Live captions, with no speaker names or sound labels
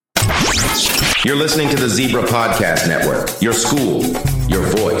You're listening to the Zebra Podcast Network. Your school, your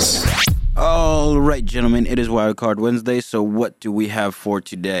voice. All right, gentlemen, it is Wildcard Wednesday, so what do we have for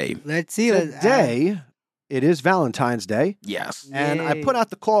today? Let's see. Today, it is Valentine's Day. Yes. And I put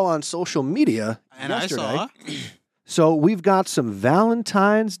out the call on social media yesterday. I saw. So we've got some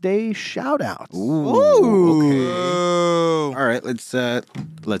Valentine's Day shout-outs. Ooh. Okay. All right, let's hear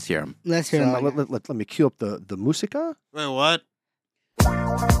them. Let's hear them. Let me cue up the musica. Wait, what?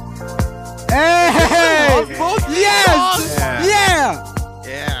 Hey! Yes!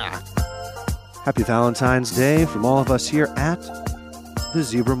 Yeah! Happy Valentine's Day from all of us here at the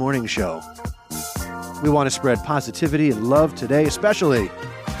Zebra Morning Show. We want to spread positivity and love today, especially.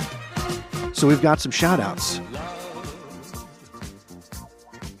 So we've got some shout-outs.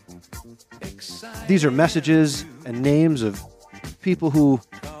 These are messages and names of people who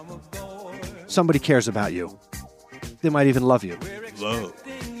somebody cares about you. They might even love you. Whoa.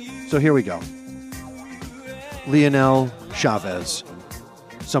 So here we go. Lionel Chavez.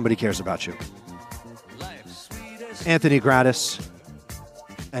 Somebody cares about you. Anthony Gratis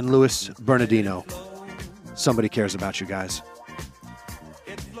and Luis Bernardino. Somebody cares about you guys.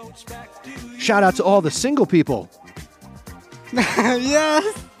 Shout out to all the single people.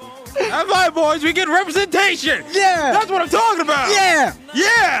 Yes! That's right, boys. We get representation. Yeah! That's what I'm talking about. Yeah!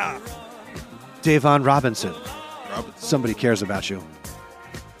 Yeah! Davon Robinson. Somebody cares about you.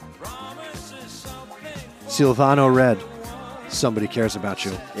 Silvano Red. Somebody cares about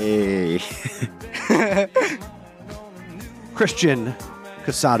you. Hey. Christian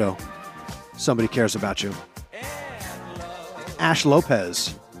Casado. Somebody cares about you. Ash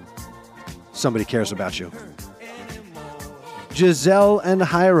Lopez. Somebody cares about you. Giselle and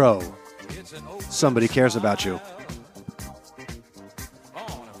Jairo. Somebody cares about you.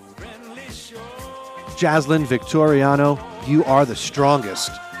 Jaslyn Victoriano, you are the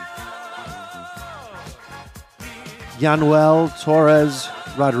strongest. Yanuel Torres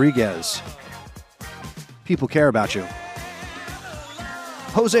Rodriguez. People care about you.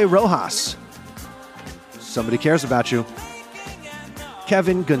 Jose Rojas. Somebody cares about you.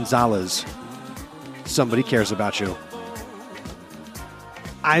 Kevin Gonzalez. Somebody cares about you.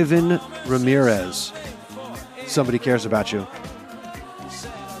 Ivan Ramirez. Somebody cares about you.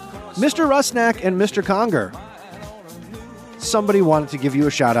 Mr. Rusnak and Mr. Conger. Somebody wanted to give you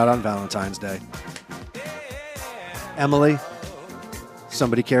a shout out on Valentine's Day. Emily.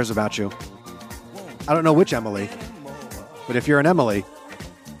 Somebody cares about you. I don't know which Emily, but if you're an Emily,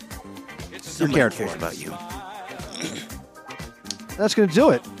 you're cared for. About you. That's going to do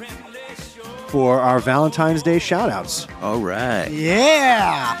it for our Valentine's Day shout-outs. All right.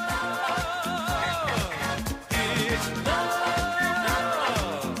 Yeah!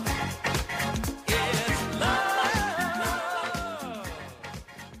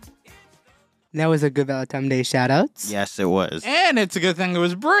 That was a good Valentine's Day shout-outs. Yes, it was. And it's a good thing it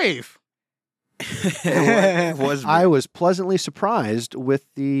was brief. It was. I was pleasantly surprised with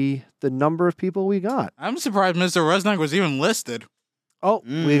the number of people we got. I'm surprised Mr. Resnick was even listed. Oh,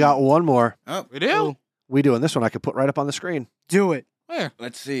 we got one more. Oh, we do? We do, and this one I could put right up on the screen. Do it. Where?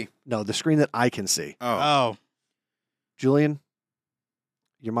 Let's see. No, the screen that I can see. Oh. Julian,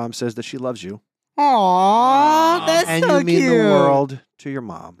 your mom says that she loves you. Aww, that's and so you mean cute. the world to your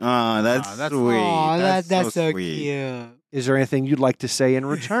mom. Oh, that's that's sweet. Aw, that's so sweet. cute. Is there anything you'd like to say in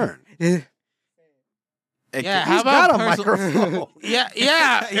return? Yeah, He's how about got a personal- microphone. Yeah.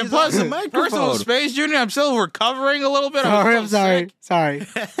 He's And plus, on the microphone. personal space, Junior, I'm still recovering a little bit. I'm still sorry.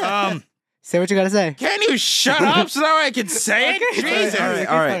 sick. Sorry. Say what you gotta say. Can you shut up so that way I can say it? Okay, Jesus.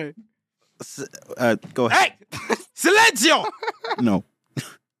 all right. Go ahead. Hey! Silencio! No.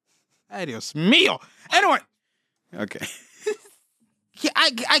 Adios mio. Anyway, Okay.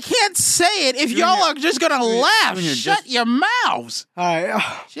 I can't say it if y'all are just gonna laugh. Junior, Shut your mouths. All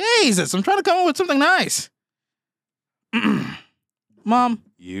right. Jesus, I'm trying to come up with something nice. Mom.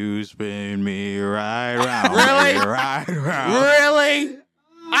 You spin me right round. Really? Right round. Really?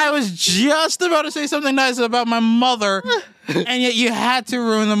 I was just about to say something nice about my mother, and yet you had to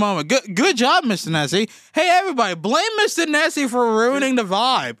ruin the moment. Good job, Mr. Nessie. Hey, everybody, blame Mr. Nessie for ruining the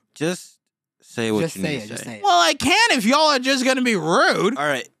vibe. Just say what Just you say need it. to Just say. say it. Well, I can if y'all are just going to be rude. All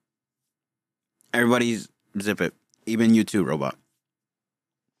right. Everybody's zip it. Even you too, robot.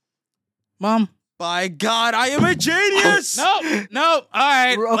 Mom. By God, I am a genius. No. All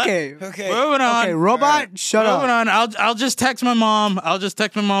right. Okay. Moving on. Okay, robot, shut Moving up. on. I'll just text my mom.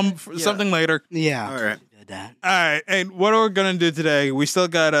 For something later. Yeah. All right. Did that. All right. And what are we gonna do today? We still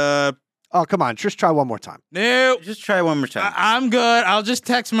got Oh, come on. Just try one more time. No, Just try one more time. I'm good. I'll just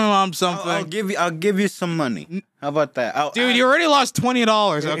text my mom something. I'll give you some money. How about that? Dude, you already lost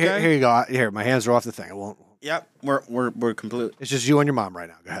 $20. Okay. Here you go. Here, my hands are off the thing. I won't. Yep, we're complete. It's just you and your mom right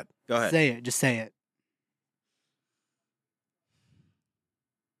now. Go ahead. Go ahead. Say it. Just say it.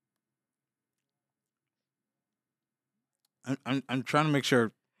 I'm trying to make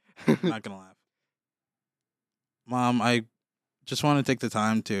sure I'm not gonna laugh. Mom, I just want to take the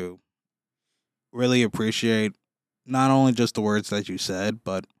time to really appreciate not only just the words that you said,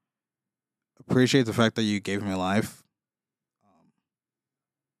 but appreciate the fact that you gave me life.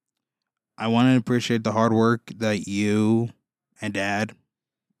 I want to appreciate the hard work that you and Dad.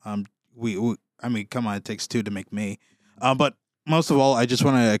 We I mean, come on, it takes two to make me. But most of all, I just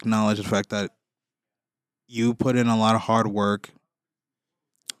want to acknowledge the fact that you put in a lot of hard work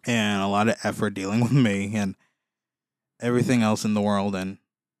and a lot of effort dealing with me and everything else in the world. And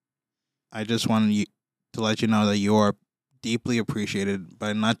I just wanted you to let you know that you are deeply appreciated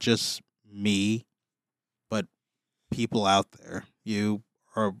by not just me, but people out there. You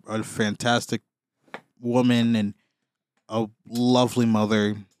are a fantastic woman and a lovely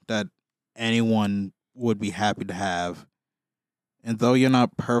mother that anyone would be happy to have. And though you're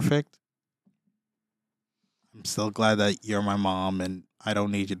not perfect, I'm still glad that you're my mom and I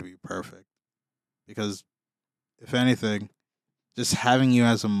don't need you to be perfect. Because if anything, just having you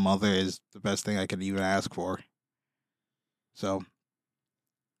as a mother is the best thing I could even ask for. So,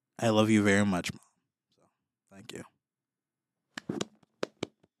 I love you very much, Mom. So, thank you.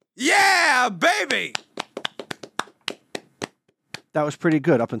 Yeah, baby. That was pretty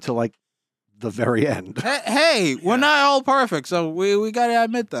good up until like the very end. Hey, we're not all perfect, so we gotta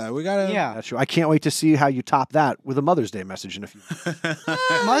admit that. We gotta. Yeah. That's true. I can't wait to see how you top that with a Mother's Day message in a few minutes.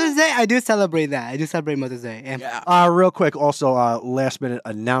 Mother's Day, I do celebrate that. I do celebrate Mother's Day. And Real quick, also, last minute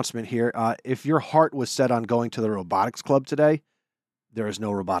announcement here. If your heart was set on going to the robotics club today, there is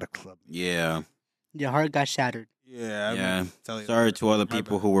no robotics club. Yeah. your heart got shattered. Yeah. Yeah. Tell you Sorry that. to all the My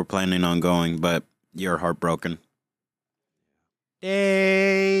people bad. who were planning on going, but you're heartbroken.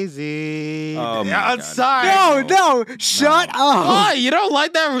 Daisy. Oh, my I'm God. sorry. No, shut up. Why? You don't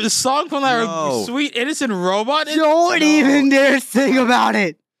like that song from that No. sweet innocent robot? Don't even dare sing about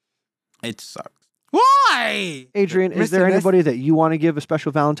it. It sucks. Why? Adrian, is Mr. there Ness- anybody that you want to give a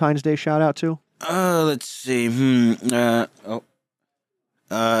special Valentine's Day shout out to? Let's see. I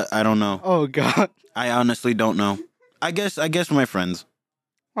don't know. Oh, God. I honestly don't know. I guess my friends.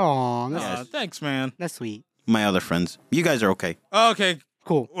 Aw, Yes. Thanks, man. that's sweet. My other friends. You guys are okay. Okay.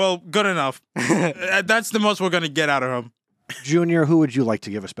 Cool. Well, good enough. That's the most we're gonna get out of him. Junior, who would you like to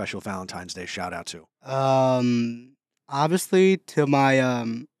give a special Valentine's Day shout out to? Obviously to my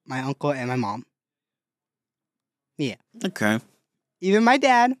my uncle and my mom. Okay. Even my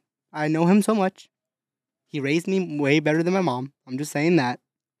dad. I know him so much. He raised me way better than my mom. I'm just saying that.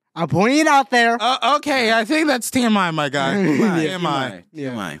 I'm pointing it out there. Okay, I think that's TMI, my guy. Yeah. TMI.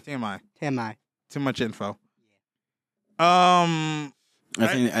 TMI. TMI. TMI. Too much info.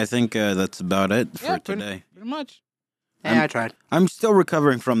 I think that's about it for Yeah, today. Pretty much. Hey, I tried. I'm still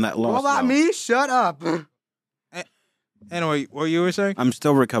recovering from that loss. What about though. me? Shut up. Anyway, what you were saying? I'm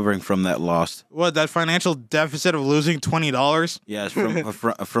still recovering from that loss. What, that financial deficit of losing $20? Yes,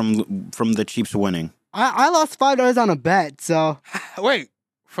 from the Chiefs winning. I lost $5 on a bet, so Wait,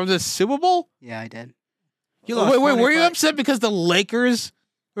 from the Super Bowl? yeah, I did. You Wait, were you upset because the Lakers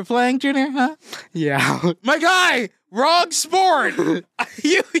were playing, Junior? Huh? Yeah. My guy, wrong sport.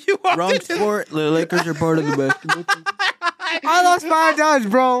 you walked Wrong into- sport. The Lakers are part of the basketball team. I lost $5,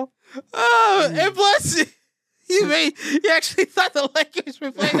 bro. Oh, and plus, you actually thought the Lakers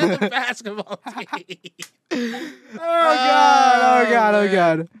were playing as a basketball team. Oh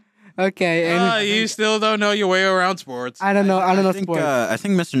God. Okay, and You still don't know your way around sports. I don't know I think, sports. I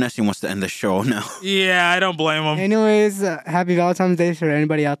think Mr. Nessie wants to end the show now. Yeah, I don't blame him. Anyways, happy Valentine's Day for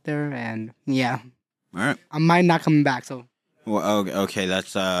anybody out there, and yeah, All right. I might not come back, so Well, okay.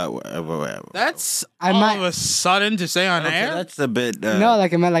 That's That's I all might- of a sudden to say on okay, air. that's a bit. no,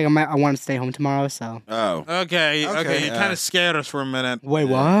 like I want to stay home tomorrow. So Oh. Okay, Okay, you kind of scared us for a minute. wait,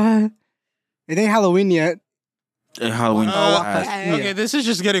 what? It ain't Halloween yet. Halloween. Uh, Yeah. Okay, this is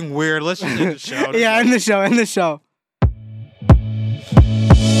just getting weird. Let's just end the show. Yeah, in the show.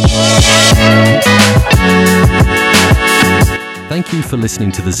 Thank you for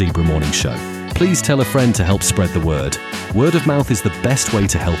listening to the Zebra Morning Show. Please tell a friend to help spread the word. Word of mouth is the best way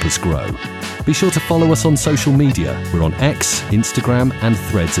to help us grow. Be sure to follow us on social media. We're on X, Instagram, and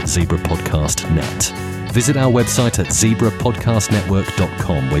Threads at Zebra Podcast Net. Visit our website at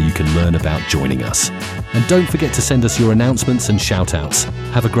zebrapodcastnetwork.com where you can learn about joining us. And don't forget to send us your announcements and shout-outs.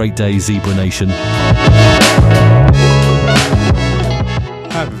 Have a great day, Zebra Nation.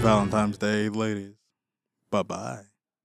 Happy Valentine's Day, ladies. Bye-bye.